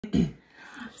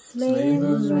Sleigh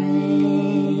bells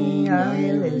ring, are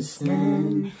you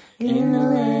listening? In the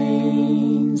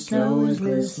lane, snow is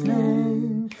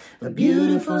glistening. A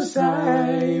beautiful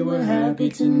sight, we're happy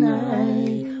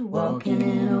tonight. Walking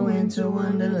in a winter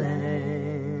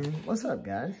wonderland. What's up,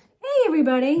 guys? Hey,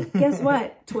 everybody. Guess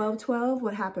what? 12/12,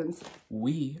 what happens?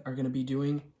 We are going to be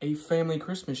doing a family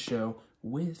Christmas show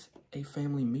with a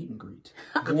family meet and greet.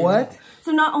 What?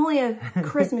 So not only a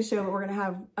Christmas show, but we're going to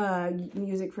have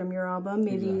music from your album,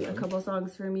 maybe a couple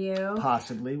songs from you.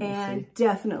 Possibly, we'll and see.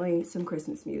 definitely some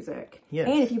Christmas music. Yes.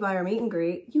 And if you buy our meet and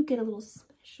greet, you get a little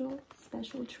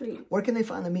special treat. Where can they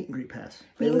find the meet and greet pass?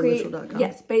 BayleyLittrell.com?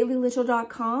 Yes,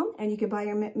 BayleyLittrell.com, and you can buy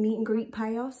your meet and greet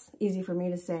pass. Easy for me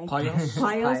to say.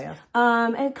 Payos.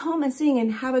 And come and sing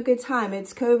and have a good time.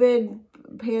 It's COVID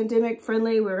pandemic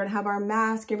friendly. We're going to have our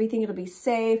mask, everything. It'll be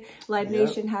safe. Live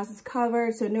Nation has us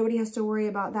covered, so nobody has to worry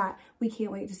about that. We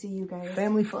can't wait to see you guys.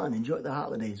 Family fun. Enjoy the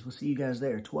holidays. We'll see you guys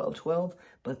there. 12/12,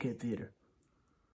 Buckhead Theatre.